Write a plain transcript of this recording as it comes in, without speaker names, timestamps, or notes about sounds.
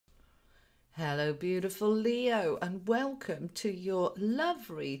Hello, beautiful Leo, and welcome to your love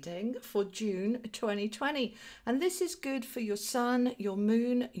reading for June 2020. And this is good for your sun, your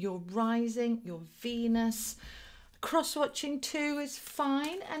moon, your rising, your Venus. Cross-watching too is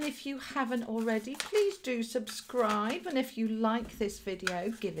fine. And if you haven't already, please do subscribe. And if you like this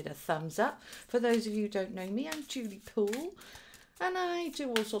video, give it a thumbs up. For those of you who don't know me, I'm Julie Poole. And I do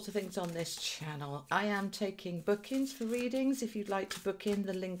all sorts of things on this channel. I am taking bookings for readings. If you'd like to book in,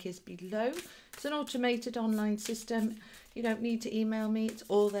 the link is below. It's an automated online system. You don't need to email me. It's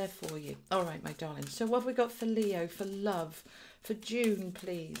all there for you. All right, my darling. So what have we got for Leo, for love, for June,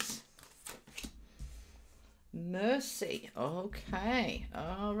 please? Mercy. Okay.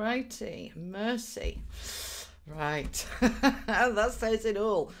 All righty. Mercy. Right. That says it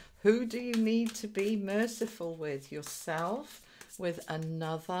all. Who do you need to be merciful with? Yourself? With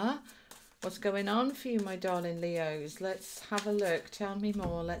another? What's going on for you, my darling Leos? Let's have a look. Tell me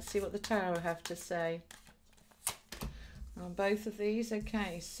more. Let's see what the tarot have to say on both of these.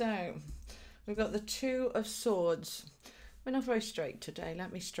 Okay, so we've got the Two of Swords. We're not very straight today.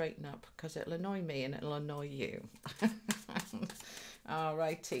 Let me straighten up because it'll annoy me and it'll annoy you. All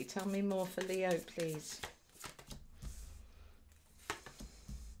righty. Tell me more for Leo, please.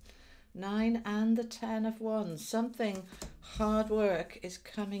 9 and the 10 of Wands. Something hard work is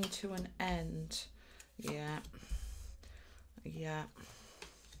coming to an end. Yeah.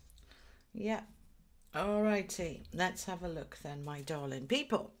 Alrighty, let's have a look then, my darling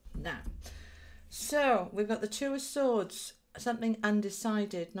people. Now, so we've got the Two of Swords, something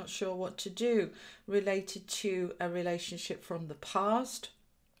undecided, not sure what to do, related to a relationship from the past,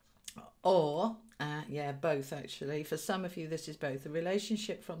 or yeah, both actually. For some of you, this is both a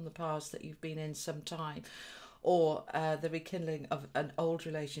relationship from the past that you've been in some time, or the rekindling of an old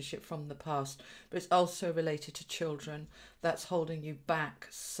relationship from the past. But it's also related to children that's holding you back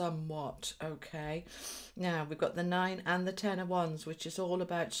somewhat. Okay, now we've got the 9 and the 10 of Wands, which is all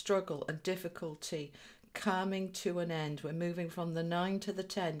about struggle and difficulty coming to an end. We're moving from the 9 to the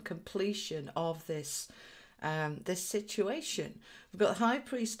 10, completion of this this situation. We've got High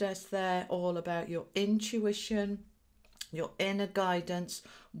Priestess there, all about your intuition, your inner guidance,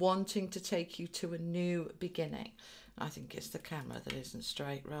 wanting to take you to a new beginning. I think it's the camera that isn't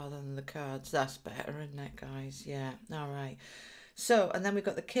straight rather than the cards. That's better, isn't it, guys? Yeah, all right. So, and then we've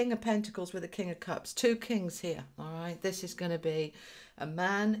got the King of Pentacles with the King of Cups. Two kings here, all right? This is going to be a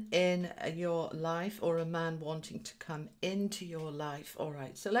man in your life or a man wanting to come into your life. All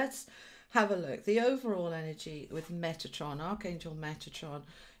right, so let's have a look. The overall energy with Metatron, Archangel Metatron,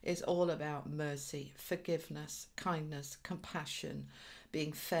 is all about mercy, forgiveness, kindness, compassion,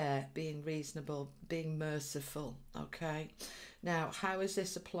 being fair, being reasonable, being merciful. Okay, now how is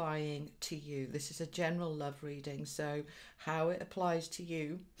this applying to you? This is a general love reading, so how it applies to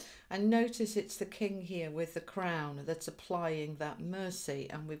you. And notice it's the king here with the crown that's applying that mercy,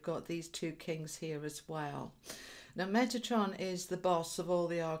 and we've got these two kings here as well. Now, Metatron is the boss of all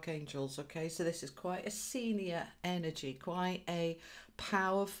the archangels, okay? So this is quite a senior energy, quite a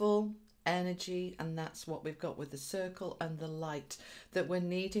powerful energy, and that's what we've got with the circle and the light, that we're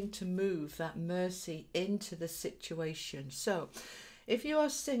needing to move that mercy into the situation. So if you are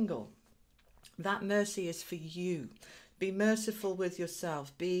single, that mercy is for you. Be merciful with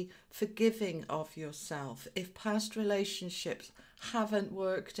yourself. Be forgiving of yourself. If past relationships haven't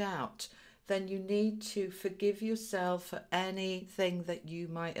worked out, then you need to forgive yourself for anything that you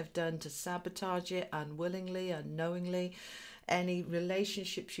might have done to sabotage it unwillingly, unknowingly. Any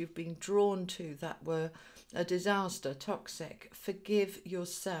relationships you've been drawn to that were a disaster, toxic, forgive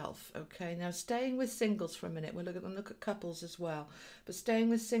yourself. Okay, now staying with singles for a minute, we'll look at couples as well, but staying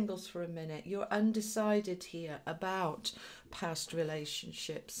with singles for a minute, you're undecided here about past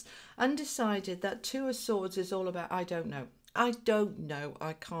relationships. Undecided, that Two of Swords is all about I don't know. I don't know.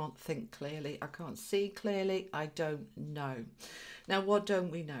 I can't think clearly. I can't see clearly. I don't know. Now, what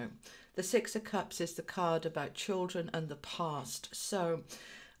don't we know? The Six of Cups is the card about children and the past. So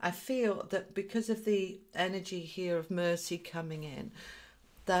I feel that because of the energy here of mercy coming in,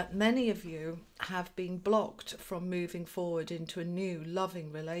 that many of you have been blocked from moving forward into a new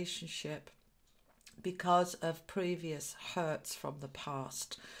loving relationship because of previous hurts from the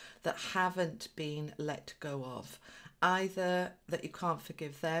past that haven't been let go of. Either that you can't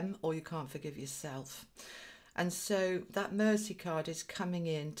forgive them or you can't forgive yourself. And so that mercy card is coming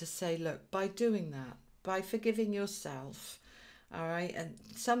in to say, look, by doing that, by forgiving yourself, all right, and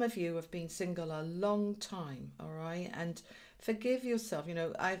some of you have been single a long time, all right, and forgive yourself. You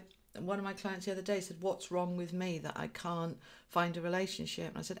know, one of my clients the other day said, what's wrong with me that I can't find a relationship?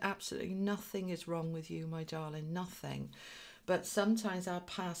 And I said, absolutely nothing is wrong with you, my darling, nothing. but sometimes our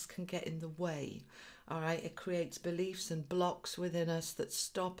past can get in the way. All right, it creates beliefs and blocks within us that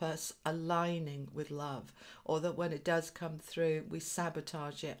stop us aligning with love, or that when it does come through, we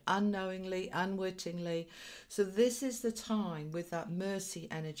sabotage it unknowingly, unwittingly. So this is the time with that mercy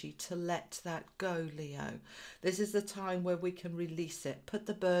energy to let that go, Leo. This is the time where we can release it, put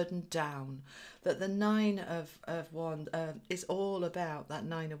the burden down. That the Nine of Wands is all about, that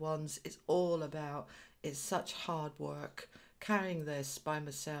Nine of Wands is all about, it's such hard work carrying this by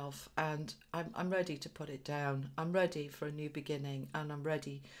myself, and I'm ready to put it down. I'm ready for a new beginning, and I'm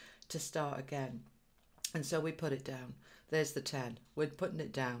ready to start again. And so we put it down. There's the 10. We're putting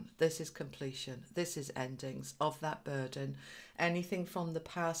it down. This is completion. This is endings of that burden. Anything from the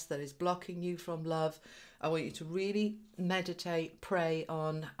past that is blocking you from love, I want you to really meditate, pray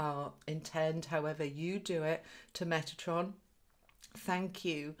on, intend, however you do it, to Metatron. Thank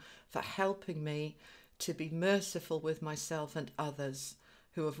you for helping me to be merciful with myself and others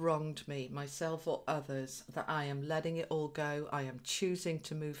who have wronged me, myself or others, that I am letting it all go. I am choosing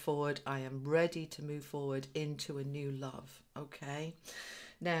to move forward. I am ready to move forward into a new love. Okay.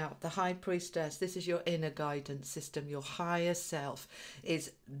 Now, the High Priestess, this is your inner guidance system. Your higher self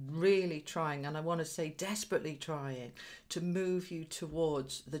is really trying, and I want to say desperately trying, to move you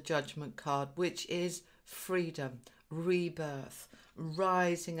towards the Judgment card, which is freedom, rebirth,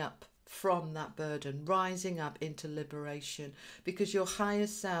 rising up from that burden, rising up into liberation, because your higher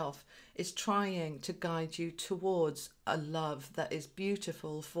self is trying to guide you towards a love that is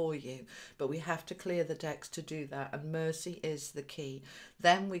beautiful for you. But we have to clear the decks to do that, and mercy is the key.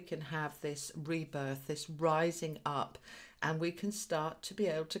 Then we can have this rebirth, this rising up, and we can start to be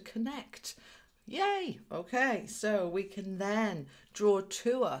able to connect. Yay! Okay, so we can then draw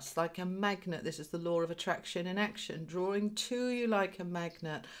to us like a magnet. This is the law of attraction in action, drawing to you like a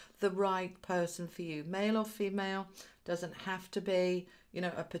magnet the right person for you, male or female. Doesn't have to be, you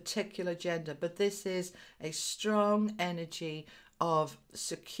know, a particular gender, but this is a strong energy of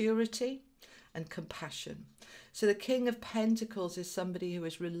security and compassion. So the King of Pentacles is somebody who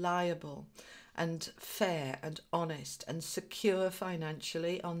is reliable and fair and honest and secure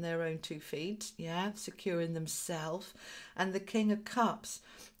financially on their own 2 feet, yeah, secure in themselves. And the King of Cups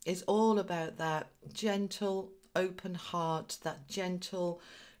is all about that gentle, open heart, that gentle,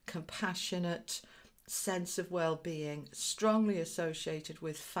 compassionate sense of well-being, strongly associated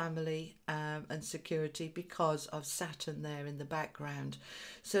with family and security because of Saturn there in the background.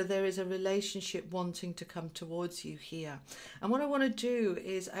 So there is a relationship wanting to come towards you here. And what I want to do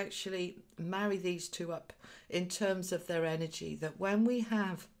is actually marry these two up in terms of their energy, that when we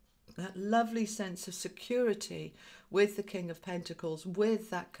have that lovely sense of security with the King of Pentacles,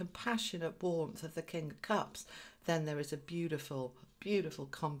 with that compassionate warmth of the King of Cups, then there is a beautiful, beautiful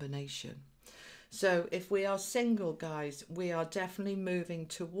combination. So if we are single, guys, we are definitely moving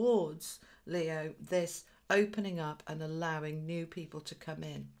towards, Leo, this opening up and allowing new people to come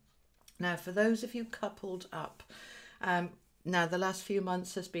in. Now, for those of you coupled up, now the last few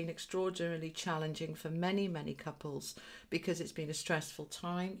months has been extraordinarily challenging for many, many couples, because it's been a stressful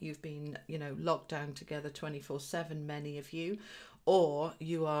time. You've been, you know, locked down together 24/7, many of you, or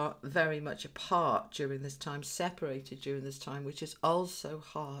you are very much apart during this time, separated during this time, which is also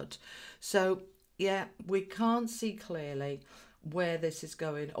hard. So yeah, we can't see clearly where this is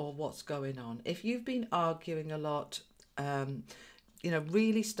going or what's going on. If you've been arguing a lot, you know,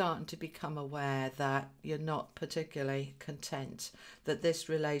 really starting to become aware that you're not particularly content, that this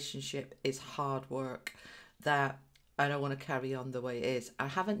relationship is hard work, that I don't want to carry on the way it is. I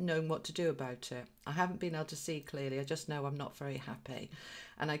haven't known what to do about it. I haven't been able to see clearly. I just know I'm not very happy.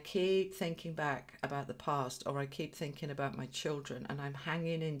 And I keep thinking back about the past, or I keep thinking about my children, and I'm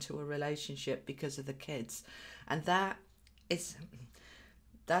hanging into a relationship because of the kids. And that's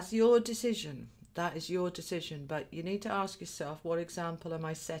your decision. That is your decision. But you need to ask yourself, what example am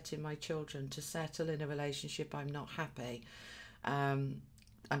I setting my children to settle in a relationship I'm not happy?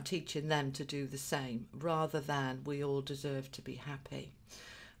 I'm teaching them to do the same, rather than we all deserve to be happy.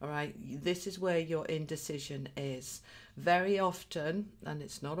 All right, this is where your indecision is. Very often, and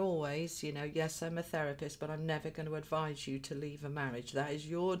it's not always, you know, yes, I'm a therapist, but I'm never going to advise you to leave a marriage. That is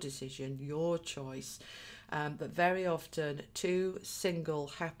your decision, your choice. But very often, 2 single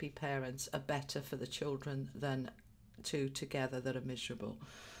happy parents are better for the children than 2 together that are miserable.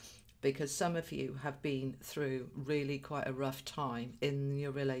 Because some of you have been through really quite a rough time in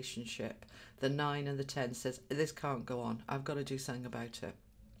your relationship. The 9 and the 10 says, this can't go on. I've got to do something about it.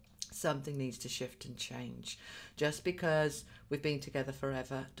 Something needs to shift and change. Just because we've been together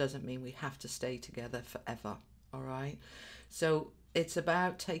forever doesn't mean we have to stay together forever. All right. So It's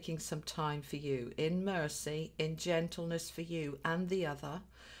about taking some time for you, in mercy, in gentleness for you and the other,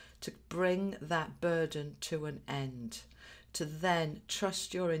 to bring that burden to an end, to then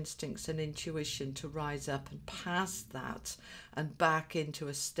trust your instincts and intuition to rise up and past that and back into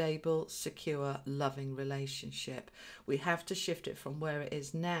a stable, secure, loving relationship. We have to shift it from where it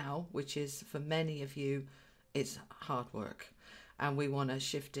is now, which is, for many of you, it's hard work. And we want to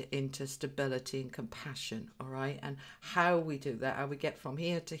shift it into stability and compassion, all right? And how we do that, how we get from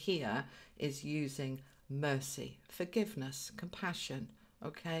here to here, is using mercy, forgiveness, compassion,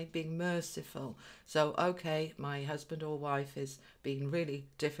 okay? Being merciful. So, okay, my husband or wife is being really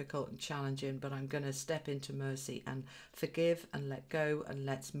difficult and challenging, but I'm going to step into mercy and forgive and let go, and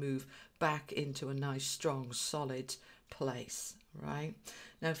let's move back into a nice, strong, solid place, right?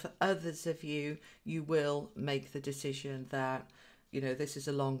 Now, for others of you, you will make the decision that, you know, this is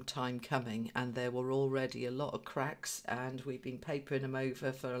a long time coming, and there were already a lot of cracks, and we've been papering them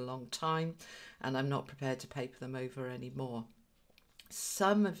over for a long time, and I'm not prepared to paper them over anymore.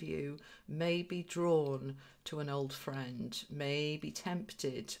 Some of you may be drawn to an old friend, may be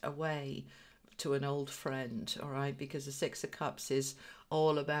tempted away to an old friend, all right, because the Six of Cups is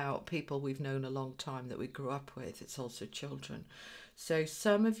all about people we've known a long time that we grew up with. It's also children. So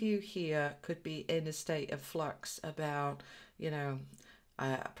some of you here could be in a state of flux about, you know,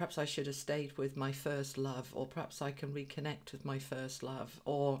 perhaps I should have stayed with my first love, or perhaps I can reconnect with my first love,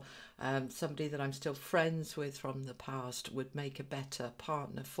 or somebody that I'm still friends with from the past would make a better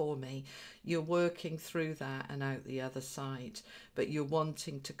partner for me. You're working through that and out the other side, but you're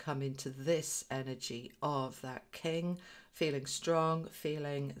wanting to come into this energy of that king, feeling strong,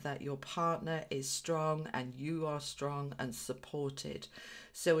 feeling that your partner is strong and you are strong and supported.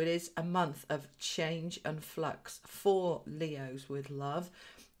 So it is a month of change and flux for Leos with love.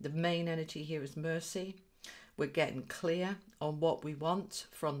 The main energy here is mercy. We're getting clear on what we want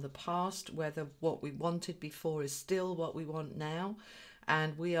from the past, whether what we wanted before is still what we want now.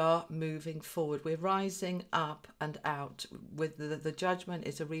 And we are moving forward. We're rising up and out. With the judgment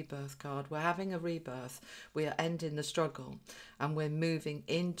is a rebirth card. We're having a rebirth. We are ending the struggle, and we're moving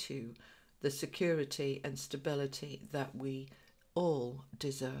into the security and stability that we all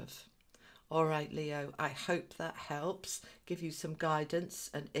deserve. All right, Leo, I hope that helps give you some guidance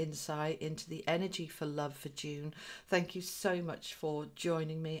and insight into the energy for love for June. Thank you so much for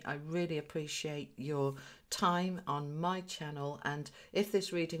joining me. I really appreciate your time on my channel. And if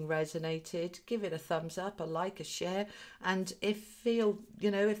this reading resonated, give it a thumbs up, a like, a share. And if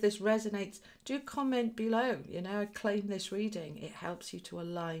this resonates, do comment below. You know, I claim this reading. It helps you to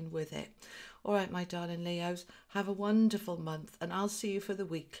align with it. All right, my darling Leos, have a wonderful month, and I'll see you for the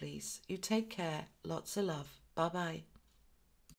weeklies. You take care. Lots of love. Bye-bye.